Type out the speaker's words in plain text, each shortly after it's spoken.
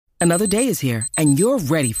Another day is here, and you're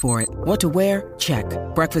ready for it. What to wear? Check.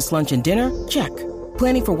 Breakfast, lunch, and dinner? Check.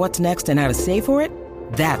 Planning for what's next and how to save for it?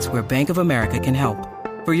 That's where Bank of America can help.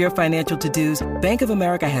 For your financial to-dos, Bank of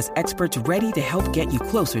America has experts ready to help get you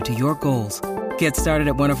closer to your goals. Get started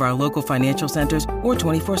at one of our local financial centers or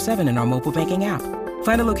 24/7 in our mobile banking app.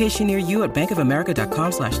 Find a location near you at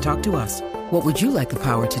bankofamerica.com/talktous. What would you like the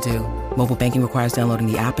power to do? Mobile banking requires downloading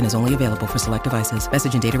the app and is only available for select devices.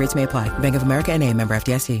 Message and data rates may apply. Bank of America N.A., member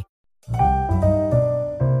FDIC.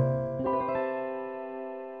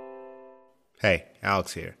 Hey,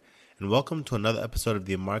 Alex here, and welcome to another episode of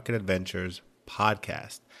the Market Adventures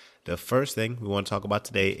podcast. The first thing we want to talk about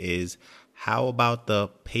today is how about the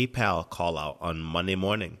PayPal call out on Monday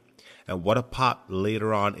morning, and what a pop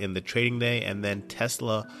later on in the trading day, and then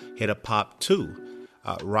Tesla hit a pop too.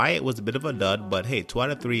 Riot was a bit of a dud, but hey, 2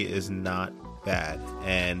 out of 3 is not bad,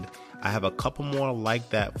 and I have a couple more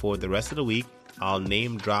like that for the rest of the week. I'll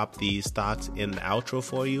name drop these stocks in the outro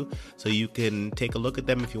for you so you can take a look at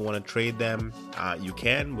them. If you want to trade them, you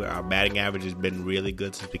can. Where our batting average has been really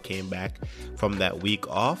good since we came back from that week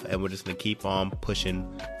off, and we're just going to keep on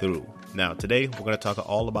pushing through. Now, today we're going to talk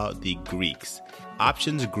all about the Greeks.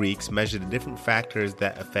 Options Greeks measure the different factors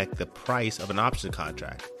that affect the price of an option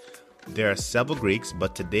contract. There are several Greeks,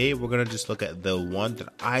 but today we're going to just look at the one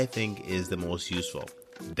that I think is the most useful,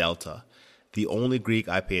 Delta, the only Greek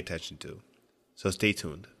I pay attention to. So stay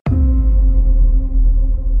tuned.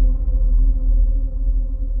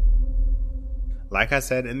 Like I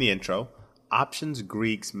said in the intro, options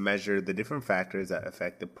Greeks measure the different factors that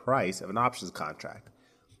affect the price of an options contract.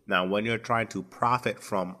 Now, when you're trying to profit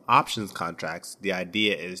from options contracts, the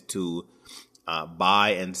idea is to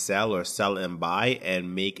buy and sell or sell and buy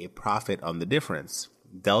and make a profit on the difference.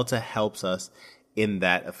 Delta helps us in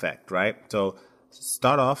that effect, right? So to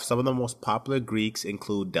start off, some of the most popular Greeks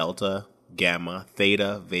include Delta, Gamma,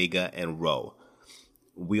 Theta, Vega, and Rho.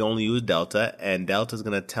 We only use Delta, and Delta is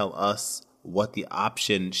going to tell us what the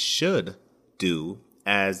option should do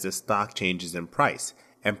as the stock changes in price.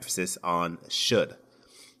 Emphasis on should.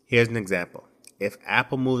 Here's an example. If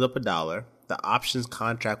Apple moves up $1, the options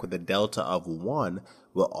contract with a delta of 1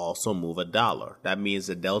 will also move $1. That means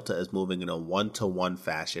the delta is moving in a 1-to-1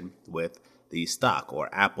 fashion with the stock, or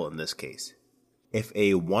Apple in this case. If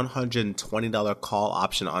a $120 call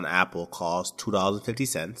option on Apple costs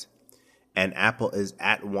 $2.50 and Apple is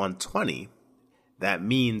at 120, that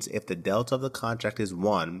means if the delta of the contract is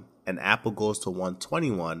 1 and Apple goes to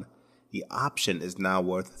 121, the option is now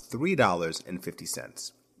worth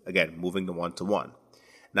 $3.50. Again, moving to 1-to-1.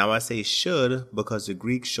 Now I say should because the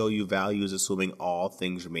Greeks show you values assuming all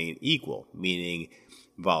things remain equal, meaning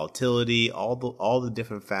volatility, all the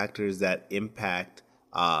different factors that impact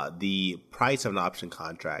the price of an option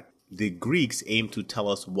contract. The Greeks aim to tell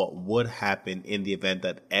us what would happen in the event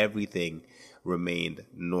that everything remained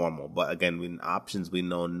normal. But again, in options, we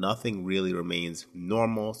know nothing really remains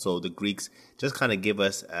normal. So the Greeks just kind of give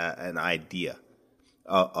us an idea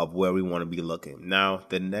of where we want to be looking. Now,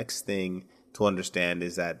 the next thing to understand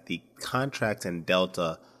is that the contracts and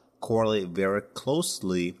delta correlate very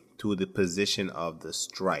closely to the position of the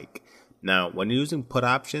strike. Now, when you're using put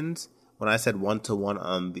options, when I said 1-to-1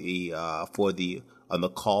 on the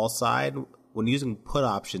call side, when using put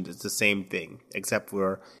options, it's the same thing, except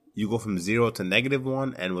where you go from 0 to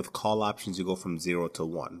 -1, and with call options, you go from 0 to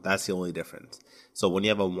 1. That's the only difference. So when you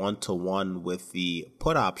have a 1-to-1 with the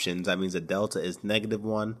put options, that means the delta is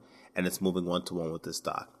 -1, and it's moving 1-to-1 with the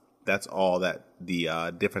stock. That's all that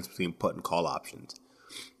the difference between put and call options.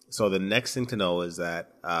 So the next thing to know is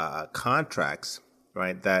that contracts,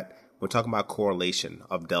 right, that we're talking about correlation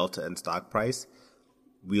of delta and stock price,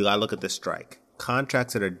 we gotta look at the strike.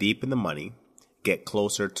 Contracts that are deep in the money get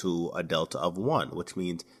closer to a delta of 1, which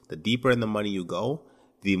means the deeper in the money you go,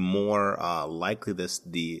 the more likely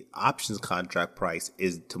the options contract price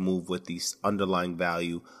is to move with the underlying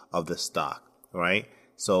value of the stock, right?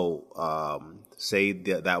 So say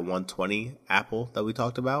that 120 Apple that we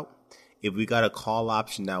talked about, if we got a call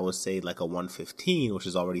option that was say like a 115, which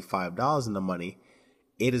is already $5 in the money,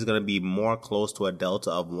 it is going to be more close to a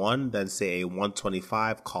delta of 1 than say a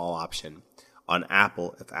 125 call option on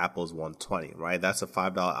Apple if Apple's 120, right? That's a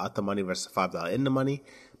 $5 out the money versus $5 in the money.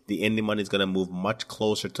 The in the money is going to move much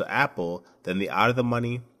closer to Apple than the out of the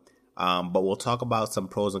money. But we'll talk about some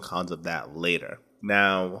pros and cons of that later.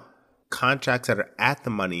 Now, contracts that are at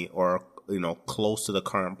the money or close to the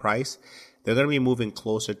current price, they're going to be moving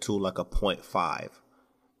closer to like a 0.5,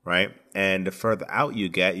 right? And the further out you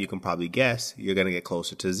get, you can probably guess you're going to get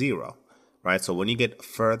closer to 0, right? So when you get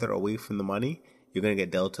further away from the money, you're going to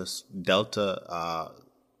get delta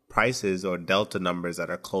prices or delta numbers that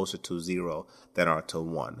are closer to 0 than are to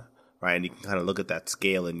 1, right? And you can kind of look at that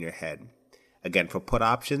scale in your head. Again, for put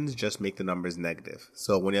options, just make the numbers negative.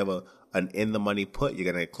 So when you have an in-the-money put, you're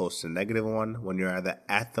going to get close to -1. When you're either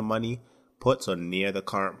at the money put, so near the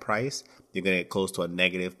current price, you're going to get close to a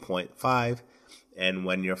 -0.5. And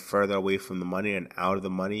when you're further away from the money and out of the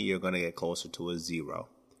money, you're going to get closer to a 0.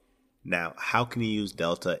 Now, how can you use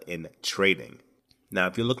delta in trading? Now,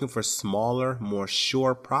 if you're looking for smaller, more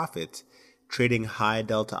sure profits, trading high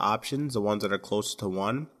delta options, the ones that are closer to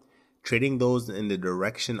 1, trading those in the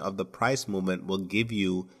direction of the price movement will give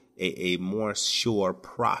you a more sure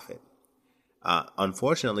profit.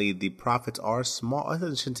 Unfortunately, the profits are small. I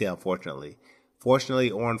shouldn't say unfortunately. Fortunately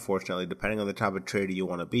or unfortunately, depending on the type of trader you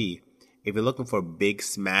want to be, if you're looking for big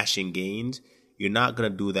smashing gains, you're not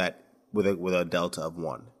going to do that with a delta of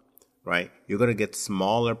 1, right? You're going to get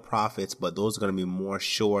smaller profits, but those are going to be more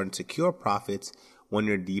sure and secure profits when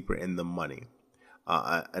you're deeper in the money.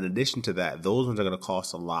 In addition to that, those ones are going to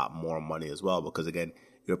cost a lot more money as well, because again,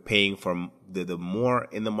 you're paying for the more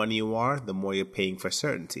in the money you are, the more you're paying for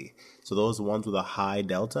certainty. So those ones with a high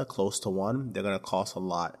delta, close to 1, they're going to cost a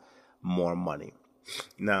lot more money.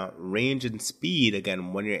 Now, range and speed,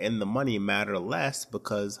 again, when you're in the money, matter less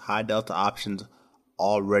because high delta options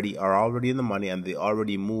are already in the money and they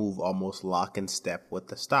already move almost lock in step with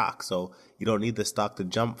the stock. So you don't need the stock to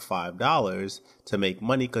jump $5 to make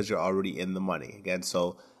money because you're already in the money.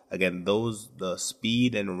 Again, the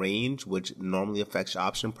speed and range, which normally affects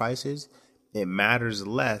option prices, it matters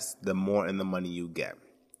less the more in the money you get.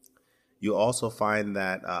 You also find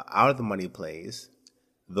that out of the money plays,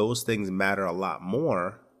 those things matter a lot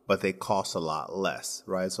more, but they cost a lot less,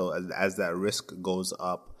 right? So as that risk goes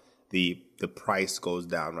up, the price goes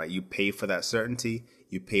down, right? You pay for that certainty,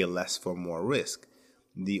 you pay less for more risk.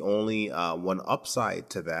 The only one upside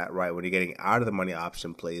to that, right, when you're getting out of the money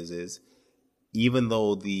option plays is, even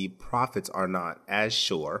though the profits are not as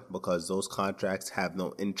sure because those contracts have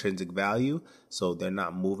no intrinsic value, so they're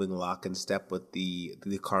not moving lock in step with the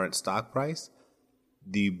current stock price,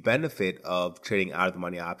 the benefit of trading out of the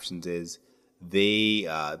money options is the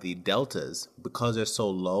deltas, because they're so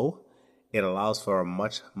low, it allows for a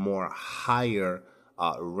much more higher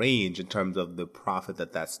range in terms of the profit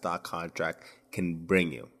that stock contract can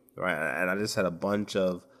bring you, right? And I just had a bunch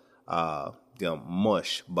of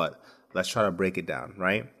mush, but let's try to break it down,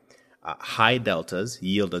 right? High deltas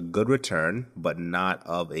yield a good return, but not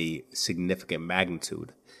of a significant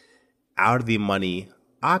magnitude. Out of the money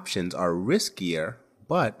options are riskier,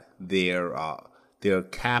 but their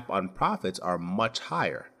cap on profits are much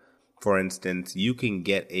higher. For instance, you can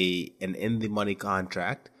get an in the money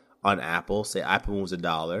contract on Apple. Say Apple moves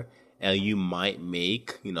 $1, and you might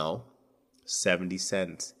make 70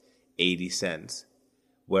 cents, 80 cents.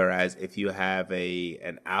 Whereas if you have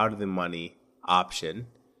an out of the money option,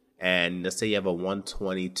 and let's say you have a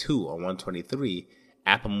 122 or 123,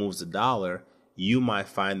 Apple moves $1, you might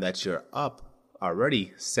find that you're up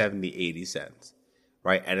already 70, 80 cents,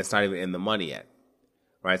 right? And it's not even in the money yet,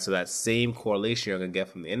 right? So that same correlation you're going to get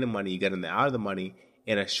from the in the money, you get in the out of the money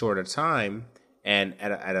in a shorter time and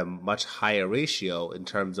at a much higher ratio in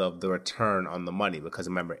terms of the return on the money, because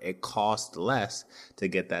remember, it costs less to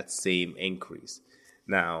get that same increase.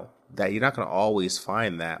 Now, that you're not going to always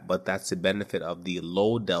find that, but that's the benefit of the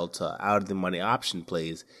low delta out of the money option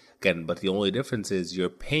plays. Again, but the only difference is you're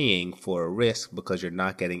paying for a risk because you're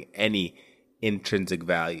not getting any intrinsic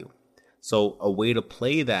value. So a way to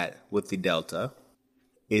play that with the delta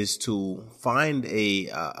is to find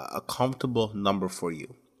a comfortable number for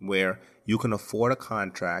you where you can afford a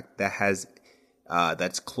contract that has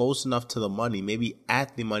that's close enough to the money, maybe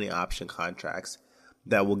at the money option contracts,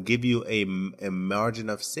 that will give you a margin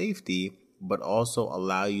of safety, but also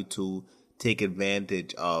allow you to take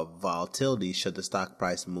advantage of volatility should the stock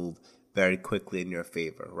price move very quickly in your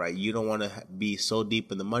favor, right? You don't want to be so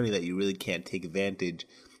deep in the money that you really can't take advantage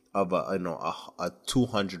of a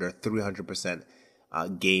 200 or 300%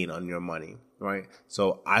 gain on your money, right?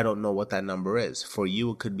 So I don't know what that number is. For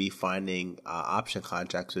you, it could be finding option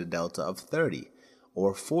contracts with a delta of 30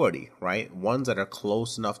 or 40, right? Ones that are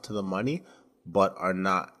close enough to the money, but are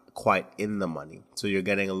not quite in the money. So you're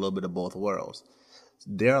getting a little bit of both worlds.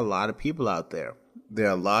 There are a lot of people out there. There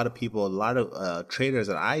are a lot of people, a lot of traders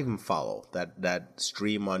that I even follow that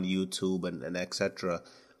stream on YouTube and etc.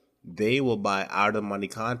 They will buy out of the money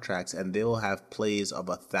contracts and they will have plays of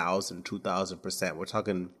 1,000, 2,000%. We're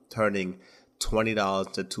talking turning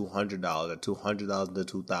 $20 to $200 or $200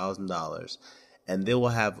 to $2,000. And they will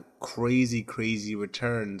have crazy, crazy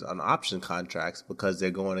returns on option contracts because they're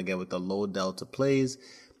going again with the low delta plays,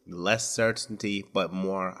 less certainty, but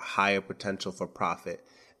more higher potential for profit.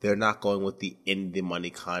 they're not going with the in-the-money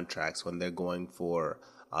contracts when they're going for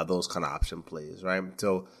those kind of option plays, right?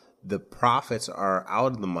 So the profits are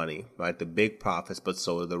out of the money, right? The big profits, but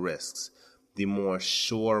so are the risks. The more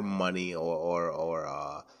sure money or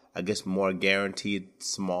I guess more guaranteed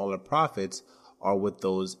smaller profits are with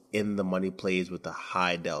those in-the-money plays with the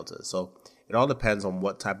high delta. So it all depends on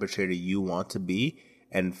what type of trader you want to be,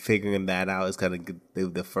 and figuring that out is kind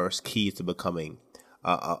of the first key to becoming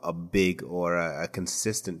a big or a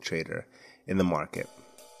consistent trader in the market.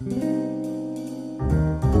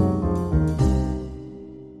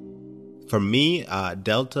 For me,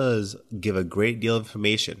 deltas give a great deal of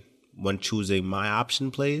information when choosing my option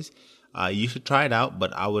plays. You should try it out,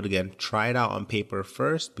 but I would, again, try it out on paper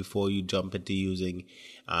first before you jump into using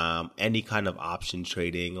any kind of option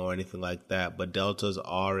trading or anything like that. But deltas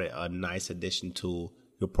are a nice addition to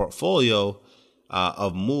your portfolio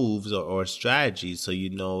of moves or strategies, so you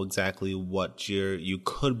know exactly what you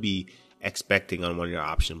could be expecting on one of your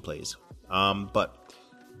option plays. But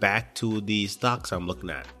back to the stocks I'm looking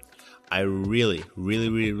at. I really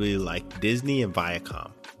like Disney and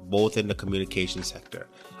Viacom, both in the communication sector.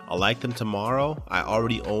 I like them tomorrow. I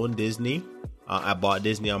already own Disney. I bought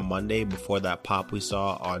Disney on Monday before that pop we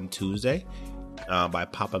saw on Tuesday. By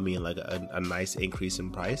pop, I mean like a nice increase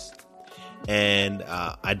in price. And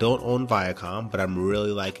I don't own Viacom, but I'm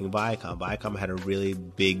really liking Viacom. Viacom had a really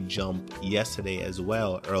big jump yesterday as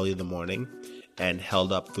well, early in the morning, and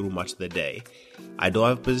held up through much of the day. I don't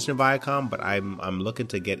have a position in Viacom, but I'm looking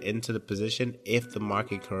to get into the position if the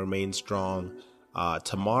market can remain strong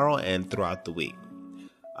tomorrow and throughout the week.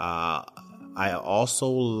 I also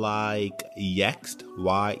like Yext,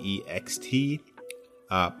 YEXT,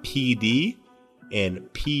 PD,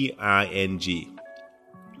 and PING.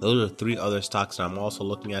 Those are 3 other stocks that I'm also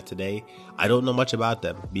looking at today. I don't know much about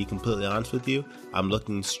them, be completely honest with you. I'm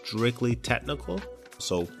looking strictly technical.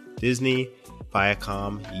 So Disney,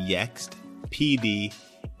 Viacom, Yext, PD,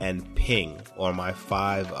 and Ping are my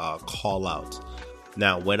 5 call outs.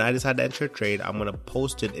 Now, when I decide to enter a trade, I'm going to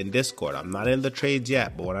post it in Discord. I'm not in the trades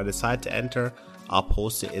yet, but when I decide to enter, I'll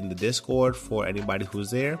post it in the Discord for anybody who's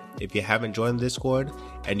there. If you haven't joined the Discord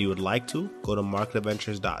and you would like to, go to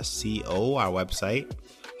marketadventures.co, our website,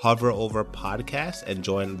 hover over podcast, and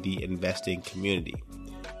join the investing community.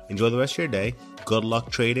 Enjoy the rest of your day. Good luck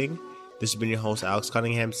trading. This has been your host, Alex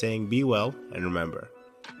Cunningham, saying be well, and remember,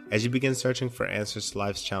 as you begin searching for answers to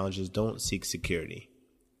life's challenges, don't seek security.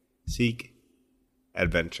 Seek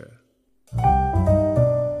adventure.